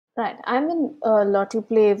Right, I'm in a Lottie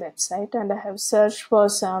Play website and I have searched for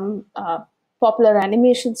some popular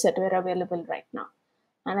animations that were available right now.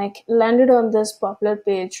 And landed on this popular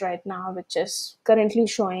page right now, which is currently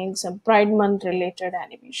showing some Pride Month related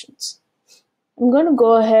animations. I'm going to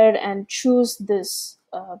go ahead and choose this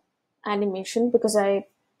animation because I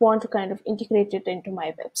want to kind of integrate it into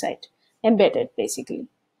my website, embed it basically.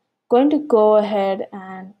 Going to go ahead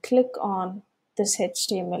and click on this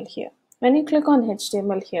HTML here. When you click on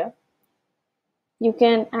HTML here, you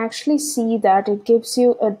can actually see that it gives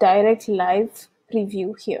you a direct live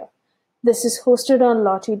preview here. This is hosted on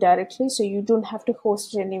Lottie directly, so you don't have to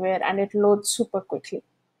host it anywhere and it loads super quickly.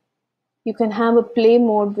 You can have a play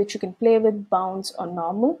mode which you can play with bounce or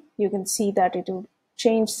normal. You can see that it will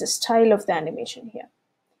change the style of the animation here.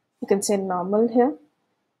 You can say normal here.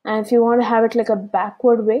 And if you want to have it like a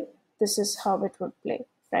backward way, this is how it would play,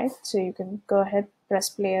 right? So you can go ahead,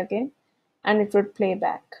 press play again, and it would play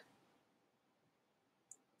back.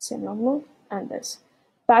 Say normal and this.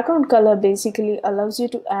 Background color basically allows you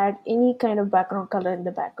to add any kind of background color in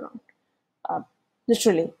the background.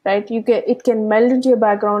 Literally, right? It can meld into your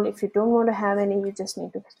background. If you don't want to have any, you just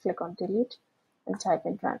need to click on delete and type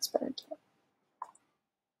in transparent here.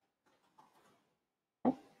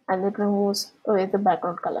 Okay? And it removes away the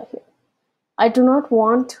background color here. I do not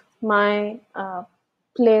want my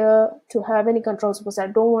player to have any controls because I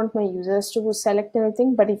don't want my users to select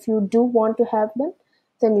anything. But if you do want to have them,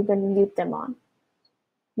 then you can leave them on.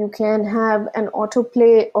 You can have an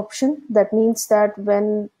autoplay option. That means that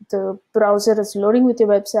when the browser is loading with your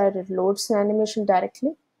website, it loads the animation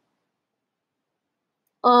directly.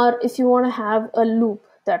 Or if you want to have a loop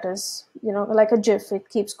that is, like a GIF, it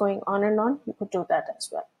keeps going on, you could do that as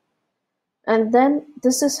well. And then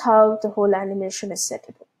this is how the whole animation is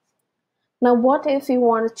settable. Now, what if you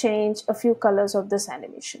want to change a few colors of this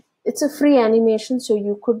animation? It's a free animation, so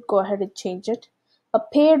you could go ahead and change it. A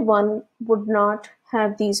paid one would not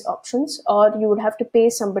have these options, or you would have to pay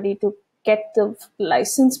somebody to get the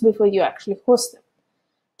license before you actually host them.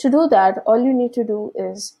 To do that, all you need to do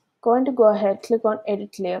is go ahead, click on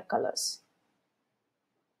Edit Layer Colors.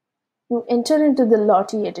 You enter into the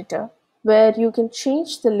Lottie editor where you can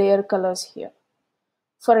change the layer colors here.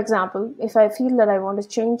 For example, if I feel that I want to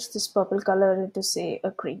change this purple color into, say,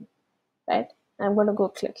 a green, right? I'm going to go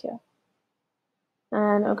click here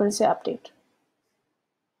and I'm going to say update.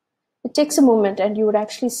 It takes a moment and you would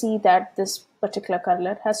actually see that this particular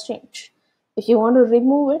color has changed. If you want to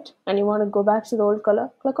remove it and you want to go back to the old color,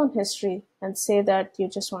 click on history and say that you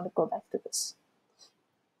just want to go back to this.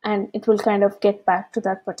 And it will kind of get back to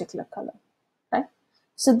that particular color, right?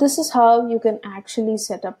 So this is how you can actually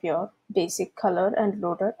set up your basic color and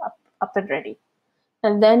loader up and ready.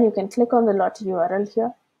 And then you can click on the Lottie URL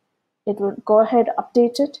here. It will go ahead,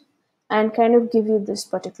 update it, and kind of give you this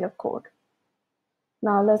particular code.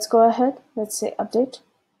 Now let's go ahead, let's say update.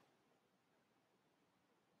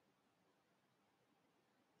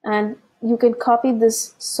 And you can copy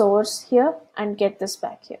this source here and get this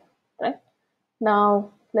back here, right? Now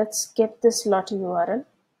let's get this Lottie URL,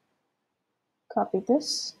 copy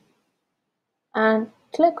this, and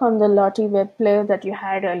click on the Lottie web player that you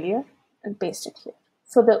had earlier and paste it here.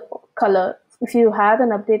 For the color, if you have an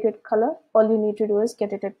updated color, all you need to do is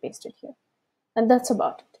get it and paste it here. And that's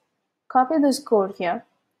about it. Copy this code here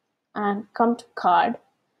and come to card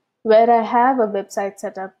where I have a website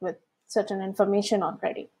set up with certain information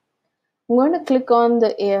already. I'm going to click on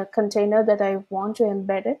the container that I want to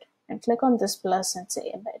embed it and click on this plus and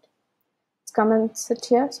say embed. It's come and sit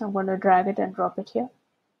here, so I'm going to drag it and drop it here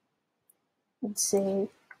and say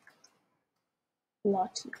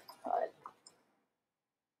Lottie file.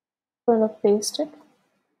 I'm going to paste it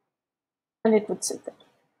and it would sit there.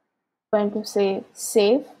 I'm going to say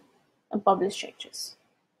save and publish changes.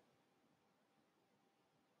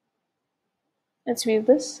 Let's view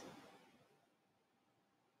this.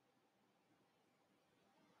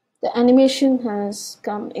 The animation has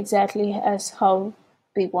come exactly as how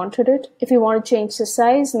we wanted it. If you want to change the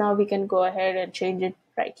size, now we can go ahead and change it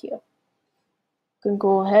right here. You can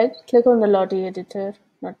go ahead, click on the Lottie editor,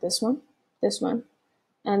 not this one,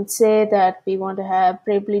 and say that we want to have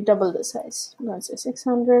probably double the size. I'm going to say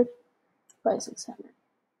 600 by 600.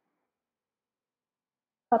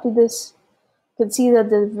 Copy this. You can see that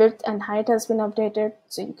the width and height has been updated.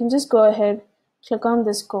 So you can just go ahead, click on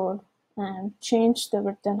this code, and change the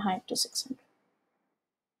width and height to 600.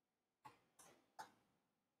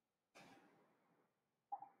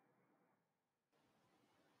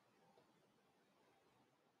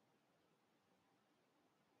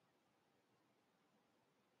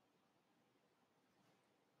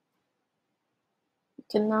 You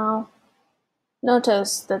can now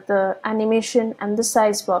Notice that the animation and the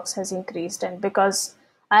size box has increased, and because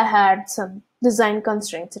I had some design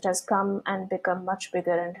constraints, it has come and become much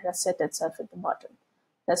bigger and it has set itself at the bottom.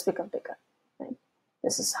 It has become bigger. Right?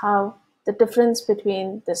 This is how the difference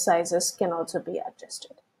between the sizes can also be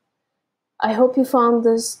adjusted. I hope you found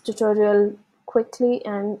this tutorial quickly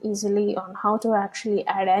and easily on how to actually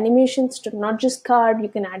add animations to not just card, you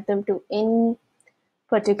can add them to any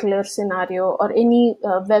particular scenario or any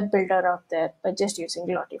web builder out there by just using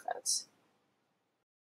Lottie Files.